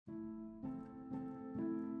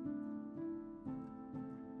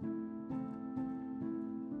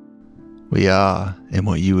We are in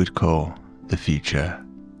what you would call the future,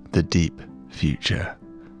 the deep future.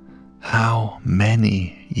 How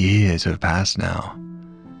many years have passed now?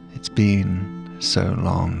 It's been so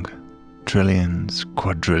long. Trillions,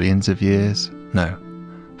 quadrillions of years? No,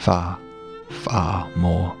 far, far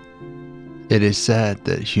more. It is said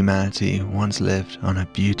that humanity once lived on a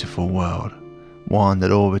beautiful world, one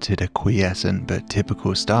that orbited a quiescent but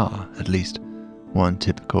typical star, at least one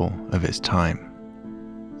typical of its time.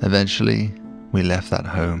 Eventually, we left that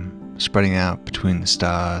home, spreading out between the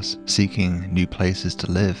stars, seeking new places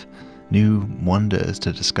to live, new wonders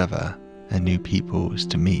to discover, and new peoples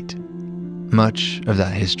to meet. Much of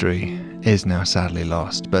that history is now sadly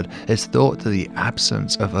lost, but it's thought that the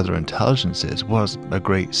absence of other intelligences was a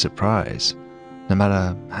great surprise. No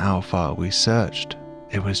matter how far we searched,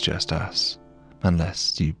 it was just us,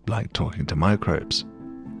 unless you like talking to microbes.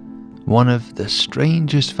 One of the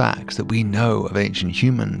strangest facts that we know of ancient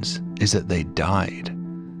humans is that they died.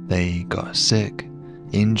 They got sick,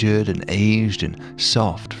 injured and aged in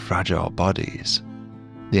soft, fragile bodies.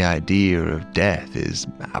 The idea of death is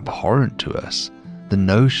abhorrent to us. The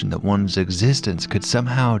notion that one's existence could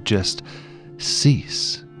somehow just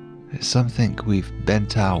cease is something we've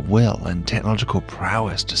bent our will and technological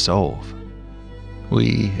prowess to solve.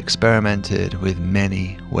 We experimented with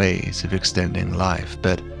many ways of extending life,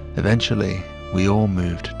 but eventually we all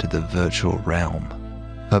moved to the virtual realm,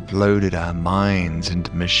 uploaded our minds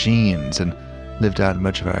into machines, and lived out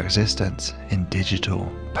much of our existence in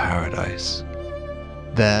digital paradise.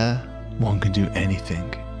 There, one can do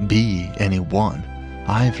anything, be anyone.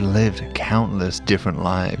 I've lived countless different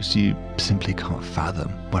lives. You simply can't fathom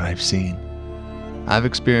what I've seen. I've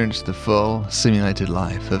experienced the full, simulated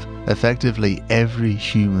life of effectively every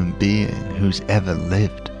human being who's ever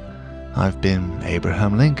lived. I've been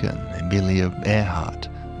Abraham Lincoln, Amelia Earhart,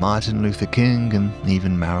 Martin Luther King, and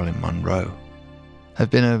even Marilyn Monroe. I've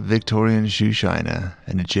been a Victorian shoeshiner,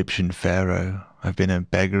 an Egyptian pharaoh. I've been a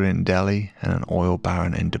beggar in Delhi and an oil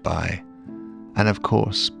baron in Dubai. And of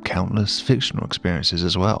course, countless fictional experiences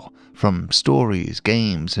as well, from stories,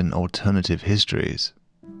 games, and alternative histories.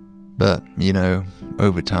 But,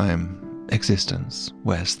 over time, existence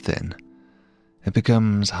wears thin. It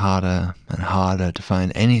becomes harder and harder to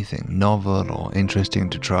find anything novel or interesting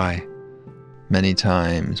to try. Many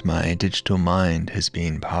times my digital mind has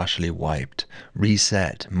been partially wiped,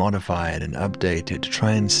 reset, modified, and updated to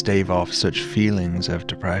try and stave off such feelings of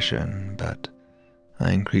depression, but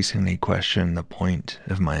I increasingly question the point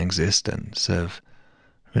of my existence, of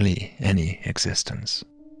really any existence.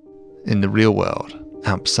 In the real world,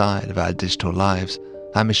 outside of our digital lives,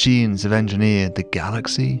 our machines have engineered the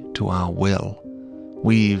galaxy to our will.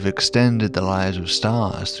 We've extended the lives of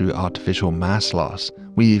stars through artificial mass loss.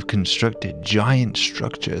 We've constructed giant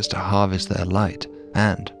structures to harvest their light,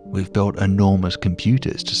 and we've built enormous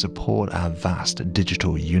computers to support our vast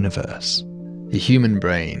digital universe. The human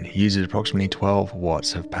brain uses approximately 12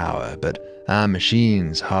 watts of power, but our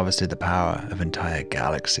machines harvested the power of entire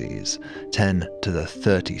galaxies, 10 to the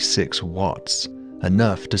 36 watts,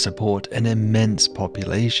 enough to support an immense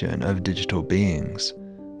population of digital beings.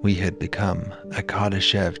 We had become a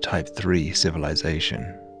Kardashev Type 3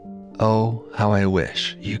 civilization. Oh, how I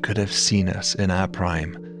wish you could have seen us in our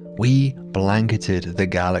prime. We blanketed the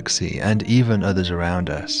galaxy and even others around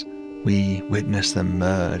us. We witnessed them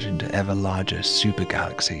merge into ever larger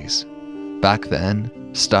supergalaxies. Back then,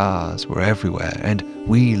 stars were everywhere, and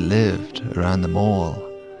we lived around them all.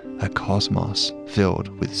 A cosmos filled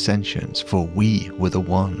with sentience, for we were the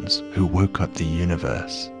ones who woke up the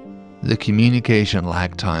universe. The communication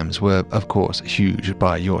lag times were, of course, huge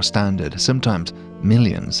by your standard, sometimes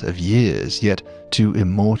millions of years, yet to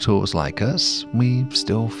immortals like us, we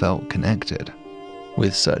still felt connected.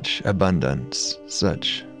 With such abundance,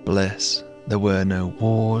 such bliss, there were no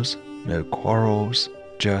wars, no quarrels,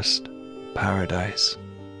 just paradise.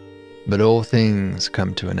 But all things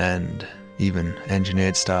come to an end. Even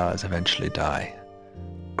engineered stars eventually die.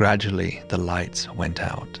 Gradually, the lights went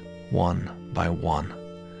out, one by one.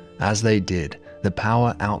 As they did, the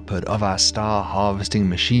power output of our star harvesting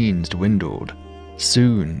machines dwindled.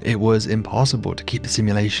 Soon, it was impossible to keep the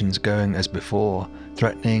simulations going as before,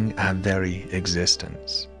 threatening our very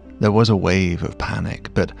existence. There was a wave of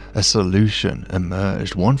panic, but a solution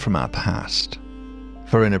emerged, one from our past.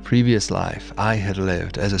 For in a previous life, I had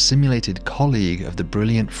lived as a simulated colleague of the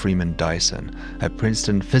brilliant Freeman Dyson, a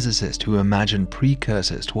Princeton physicist who imagined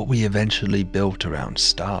precursors to what we eventually built around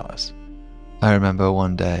stars. I remember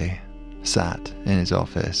one day, sat in his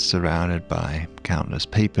office surrounded by countless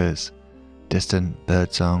papers, distant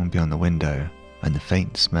birdsong beyond the window, and the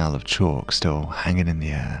faint smell of chalk still hanging in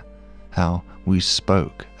the air. how we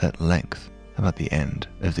spoke at length about the end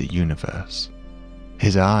of the universe.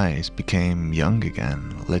 His eyes became young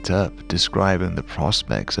again, lit up, describing the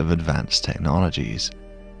prospects of advanced technologies,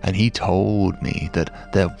 and he told me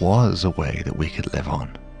that there was a way that we could live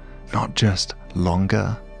on, not just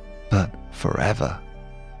longer, but forever.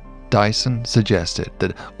 Dyson suggested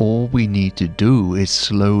that all we need to do is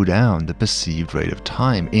slow down the perceived rate of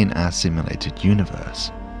time in our simulated universe.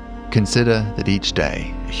 Consider that each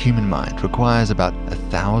day, a human mind requires about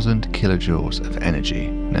 1,000 kilojoules of energy.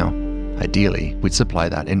 Now, ideally, we'd supply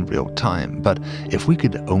that in real time, but if we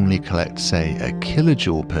could only collect, say, a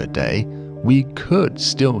kilojoule per day, we could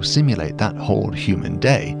still simulate that whole human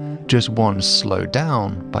day, just one slowed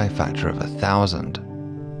down by a factor of 1,000.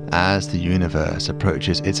 As the universe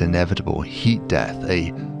approaches its inevitable heat death,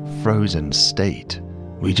 a frozen state,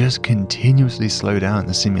 we just continuously slow down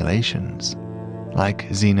the simulations.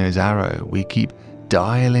 Like Zeno's arrow, we keep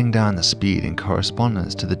dialing down the speed in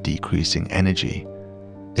correspondence to the decreasing energy.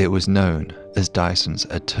 It was known as Dyson's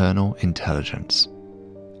eternal intelligence.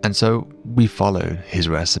 And so we followed his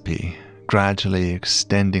recipe, gradually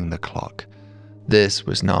extending the clock. This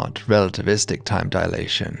was not relativistic time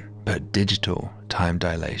dilation, but digital time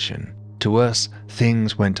dilation. To us,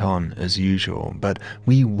 things went on as usual, but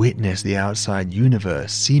we witnessed the outside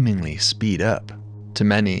universe seemingly speed up. To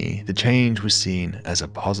many, the change was seen as a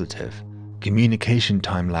positive. Communication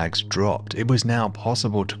time lags dropped. It was now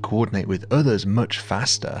possible to coordinate with others much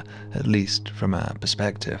faster, at least from our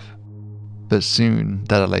perspective. But soon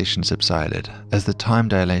that elation subsided as the time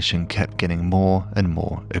dilation kept getting more and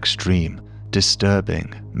more extreme,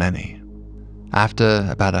 disturbing many. After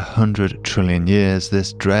about 100 trillion years,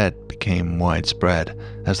 this dread became widespread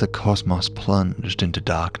as the cosmos plunged into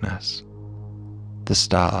darkness. The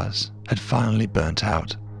stars had finally burnt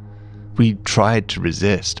out. We tried to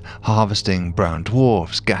resist, harvesting brown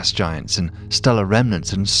dwarfs, gas giants, and stellar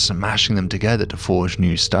remnants and smashing them together to forge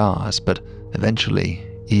new stars, but eventually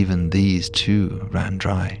even these too ran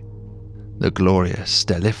dry. The glorious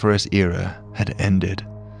stelliferous era had ended,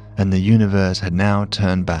 and the universe had now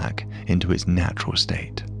turned back into its natural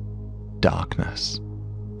state. Darkness.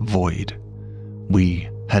 Void. We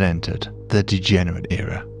had entered the degenerate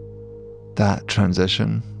era. That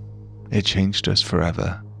transition, it changed us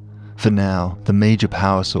forever. For now, the major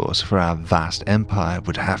power source for our vast empire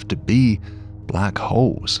would have to be black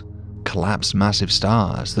holes, collapsed massive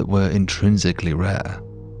stars that were intrinsically rare.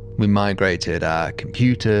 We migrated our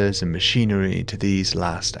computers and machinery to these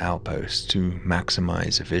last outposts to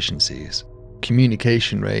maximize efficiencies.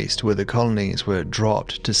 Communication rates to other colonies were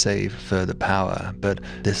dropped to save further power, but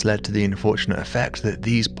this led to the unfortunate effect that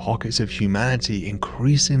these pockets of humanity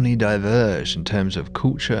increasingly diverged in terms of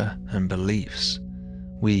culture and beliefs.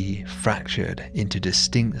 We fractured into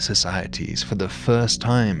distinct societies for the first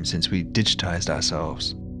time since we digitized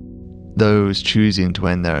ourselves. Those choosing to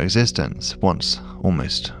end their existence, once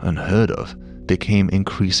almost unheard of, became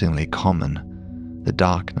increasingly common. The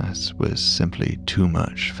darkness was simply too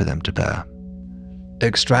much for them to bear.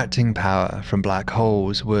 Extracting power from black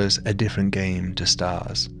holes was a different game to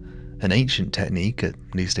stars. An ancient technique, at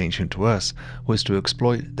least ancient to us, was to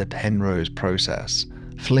exploit the Penrose process,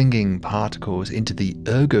 flinging particles into the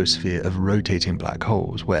ergosphere of rotating black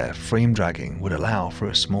holes where frame dragging would allow for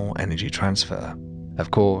a small energy transfer. Of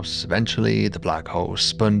course, eventually the black holes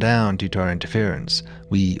spun down due to our interference.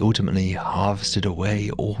 We ultimately harvested away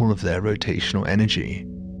all of their rotational energy.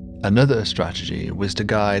 Another strategy was to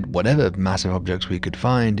guide whatever massive objects we could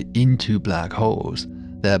find into black holes,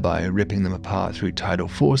 thereby ripping them apart through tidal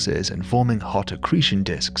forces and forming hot accretion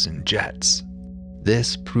disks and jets.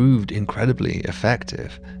 This proved incredibly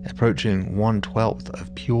effective, approaching 1/12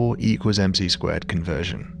 of pure equals mc²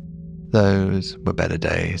 conversion. Those were better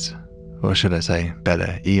days, or should I say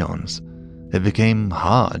better eons. It became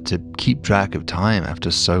hard to keep track of time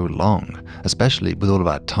after so long, especially with all of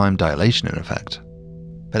our time dilation in effect.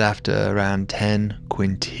 But after around 10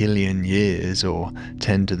 quintillion years, or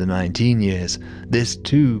 10 to the 19 years, this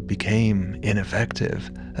too became ineffective,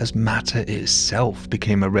 as matter itself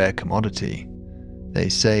became a rare commodity. They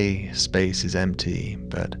say space is empty,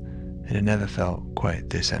 but it had never felt quite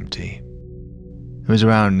this empty. It was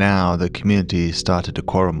around now that communities started to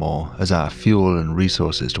quarrel more as our fuel and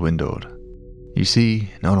resources dwindled. You see,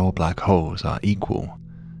 not all black holes are equal,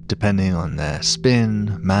 depending on their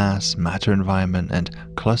spin, mass, matter environment, and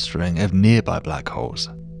clustering of nearby black holes.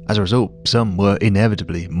 As a result, some were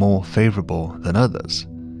inevitably more favorable than others.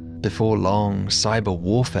 Before long, cyber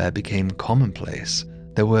warfare became commonplace.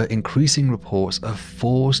 There were increasing reports of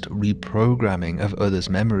forced reprogramming of others'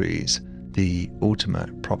 memories, the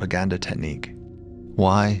ultimate propaganda technique.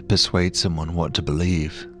 Why persuade someone what to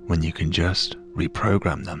believe when you can just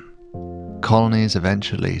reprogram them. Colonies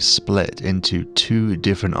eventually split into two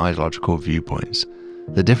different ideological viewpoints.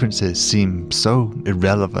 The differences seem so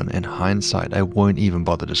irrelevant in hindsight I won't even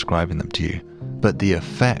bother describing them to you. But the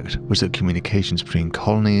effect was that communications between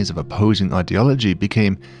colonies of opposing ideology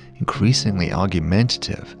became increasingly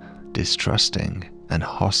argumentative, distrusting, and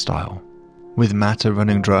hostile. With matter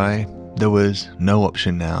running dry, there was no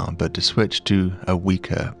option now but to switch to a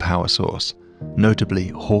weaker power source, notably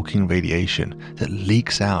Hawking radiation that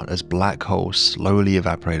leaks out as black holes slowly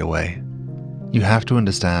evaporate away. You have to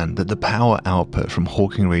understand that the power output from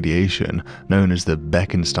Hawking radiation, known as the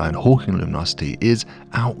Bekenstein-Hawking luminosity, is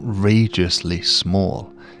outrageously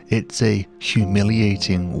small. It's a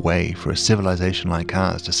humiliating way for a civilization like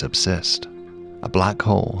ours to subsist. A black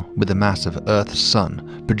hole with the mass of Earth's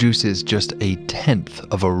sun produces just a tenth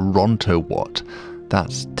of a rontowatt.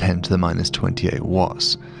 That's 10 to the minus 28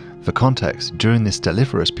 watts. For context, during this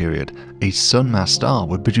stelliferous period, a sun-mass star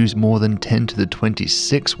would produce more than 10 to the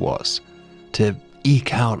 26 watts. To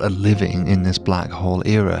eke out a living in this black hole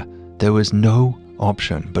era, there was no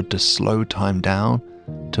option but to slow time down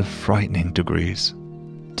to frightening degrees.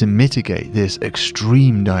 To mitigate this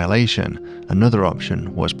extreme dilation, another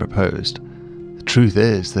option was proposed. The truth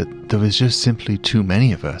is that there was just simply too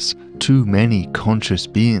many of us, too many conscious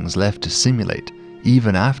beings left to simulate,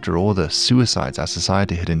 even after all the suicides our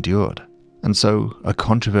society had endured. And so a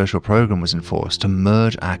controversial program was enforced to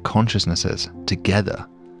merge our consciousnesses together.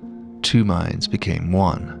 Two minds became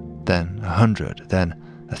one, then 100, then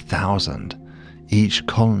 1,000. Each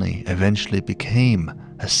colony eventually became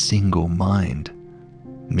a single mind.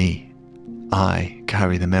 Me. I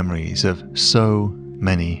carry the memories of so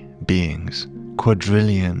many beings,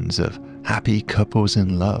 quadrillions of happy couples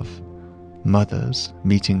in love, mothers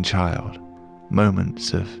meeting child,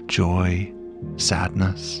 moments of joy,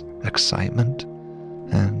 sadness, excitement,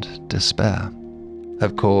 and despair.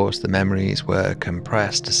 Of course, the memories were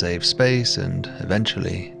compressed to save space and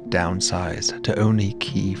eventually downsized to only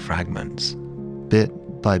key fragments. Bit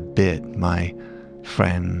by bit, my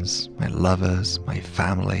friends, my lovers, my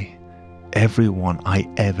family, everyone I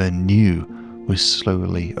ever knew was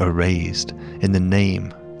slowly erased in the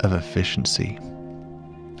name of efficiency.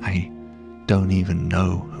 I don't even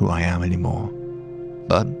know who I am anymore.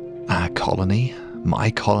 But our colony,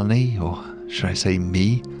 my colony, or should I say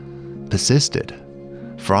me, persisted.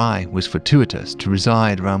 For I was fortuitous to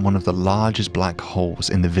reside around one of the largest black holes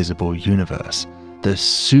in the visible universe, the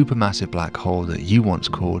supermassive black hole that you once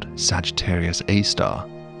called Sagittarius A star.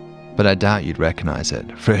 But I doubt you'd recognize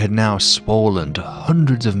it, for it had now swollen to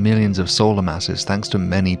hundreds of millions of solar masses thanks to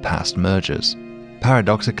many past mergers.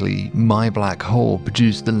 Paradoxically, my black hole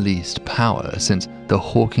produced the least power, since the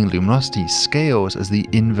Hawking luminosity scales as the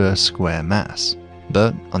inverse square mass.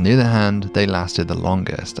 But on the other hand, they lasted the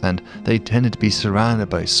longest, and they tended to be surrounded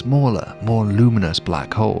by smaller, more luminous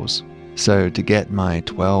black holes. So to get my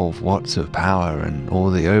 12 watts of power and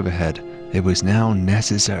all the overhead, it was now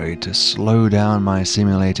necessary to slow down my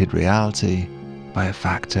simulated reality by a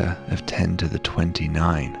factor of 10 to the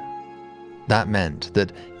 29. That meant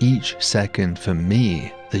that each second for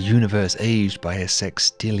me, the universe aged by a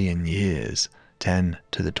sextillion years, 10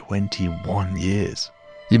 to the 21 years.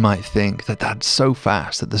 You might think that that's so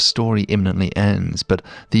fast that the story imminently ends, but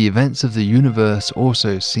the events of the universe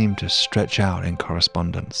also seem to stretch out in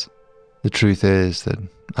correspondence. The truth is that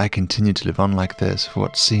I continued to live on like this for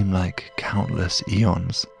what seemed like countless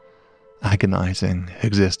eons. Agonizing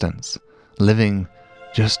existence, living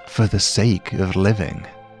just for the sake of living.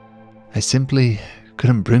 I simply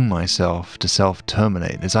couldn't bring myself to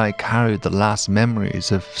self-terminate as I carried the last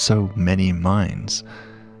memories of so many minds.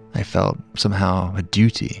 I felt somehow a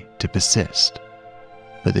duty to persist.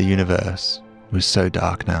 But the universe was so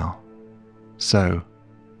dark now. So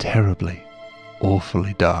terribly,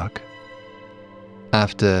 awfully dark.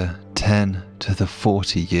 After 10 to the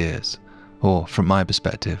 40 years, or from my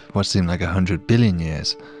perspective, what seemed like 100 billion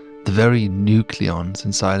years, the very nucleons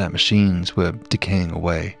inside our machines were decaying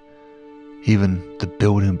away. Even the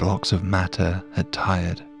building blocks of matter had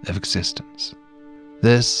tired of existence.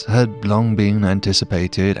 This had long been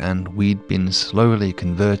anticipated, and we'd been slowly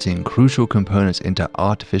converting crucial components into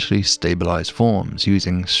artificially stabilized forms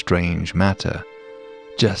using strange matter.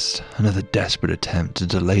 Just another desperate attempt to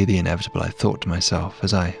delay the inevitable, I thought to myself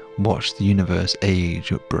as I watched the universe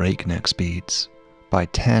age at breakneck speeds. By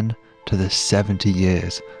 10 to the 70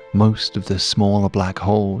 years, most of the smaller black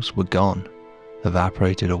holes were gone,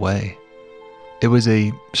 evaporated away. It was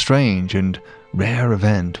a strange and rare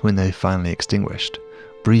event when they finally extinguished,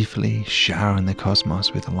 briefly showering the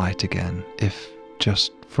cosmos with light again, if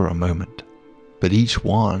just for a moment. But each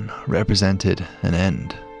one represented an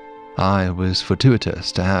end, I was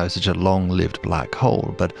fortuitous to have such a long-lived black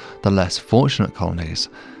hole, but the less fortunate colonies,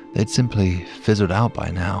 they'd simply fizzled out by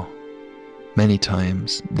now. Many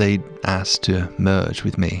times, they'd asked to merge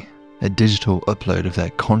with me, a digital upload of their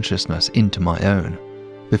consciousness into my own.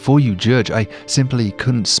 Before you judge, I simply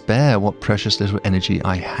couldn't spare what precious little energy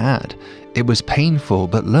I had. It was painful,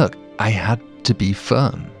 but look, I had to be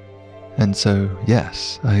firm. And so,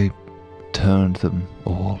 yes, I turned them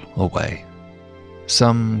all away.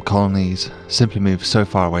 Some colonies simply moved so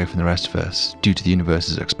far away from the rest of us due to the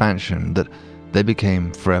universe's expansion that they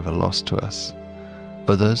became forever lost to us.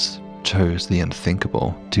 Others chose the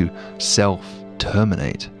unthinkable, to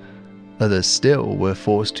self-terminate. Others still were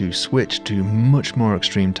forced to switch to much more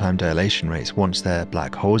extreme time dilation rates once their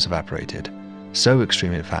black holes evaporated. So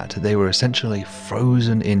extreme, in fact, they were essentially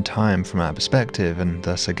frozen in time from our perspective and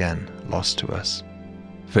thus again lost to us.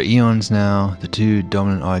 For eons now, the two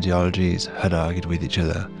dominant ideologies had argued with each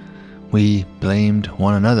other. We blamed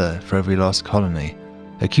one another for every lost colony,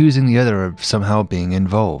 accusing the other of somehow being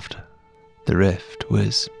involved. The rift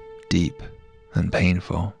was deep and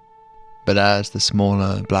painful. But as the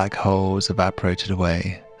smaller black holes evaporated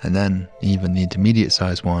away, and then even the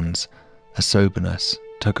intermediate-sized ones, a soberness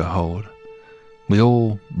took a hold. We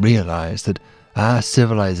all realized that our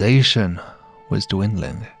civilization was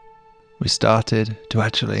dwindling. We started to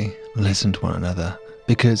actually listen to one another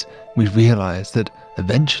because we realized that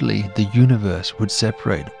eventually the universe would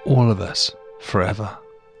separate all of us forever.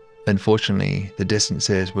 Unfortunately, the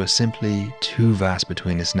distances were simply too vast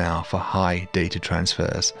between us now for high data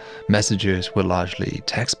transfers. Messages were largely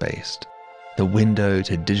text-based. The window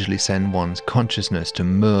to digitally send one's consciousness to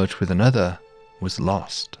merge with another was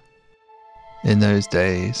lost. In those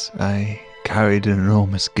days, I carried an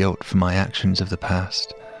enormous guilt for my actions of the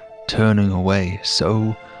past, turning away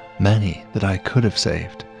so many that I could have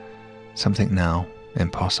saved, something now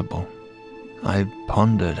impossible. I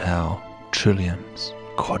pondered how trillions,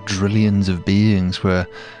 quadrillions of beings were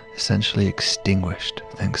essentially extinguished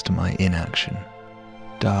thanks to my inaction.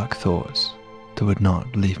 Dark thoughts that would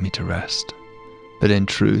not leave me to rest. But in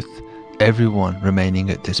truth, everyone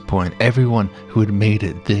remaining at this point, everyone who had made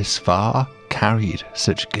it this far, carried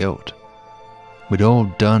such guilt. We'd all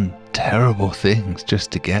done terrible things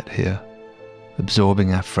just to get here.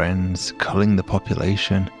 Absorbing our friends, culling the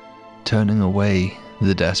population, turning away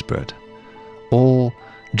the desperate. All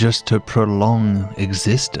just to prolong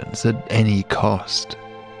existence at any cost.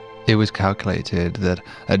 It was calculated that,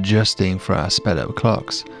 adjusting for our sped-up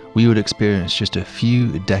clocks, we would experience just a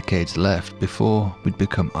few decades left before we'd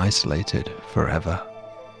become isolated forever.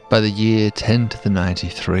 By the year 10 to the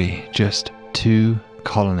 93, just 2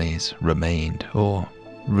 colonies remained, or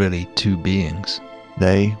really 2 beings.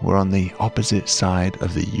 They were on the opposite side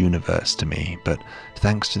of the universe to me, but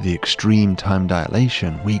thanks to the extreme time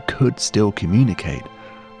dilation, we could still communicate.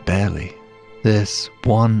 Barely. This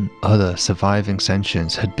one other surviving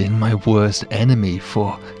sentience had been my worst enemy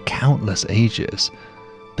for countless ages,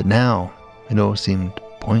 but now it all seemed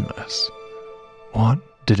pointless. What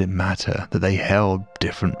did it matter that they held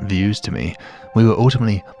different views to me? We were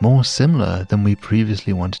ultimately more similar than we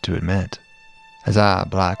previously wanted to admit. As our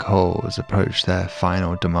black holes approached their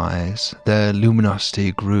final demise, their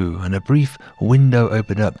luminosity grew and a brief window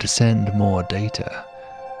opened up to send more data.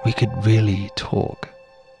 We could really talk.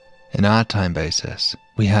 In our time basis,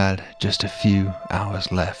 we had just a few hours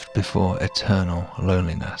left before eternal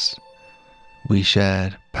loneliness. We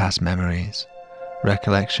shared past memories,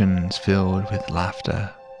 recollections filled with laughter,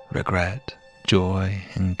 regret, joy,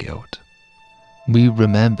 and guilt. We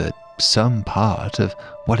remembered some part of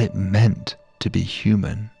what it meant to be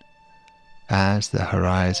human. As the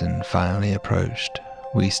horizon finally approached,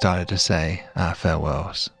 we started to say our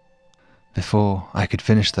farewells. Before I could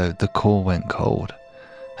finish though, the call went cold.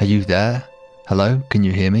 Are you there? Hello, can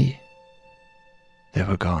you hear me? They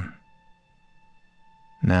were gone.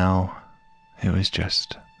 Now it was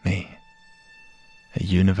just me. A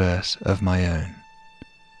universe of my own.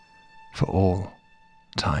 For all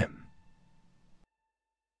time.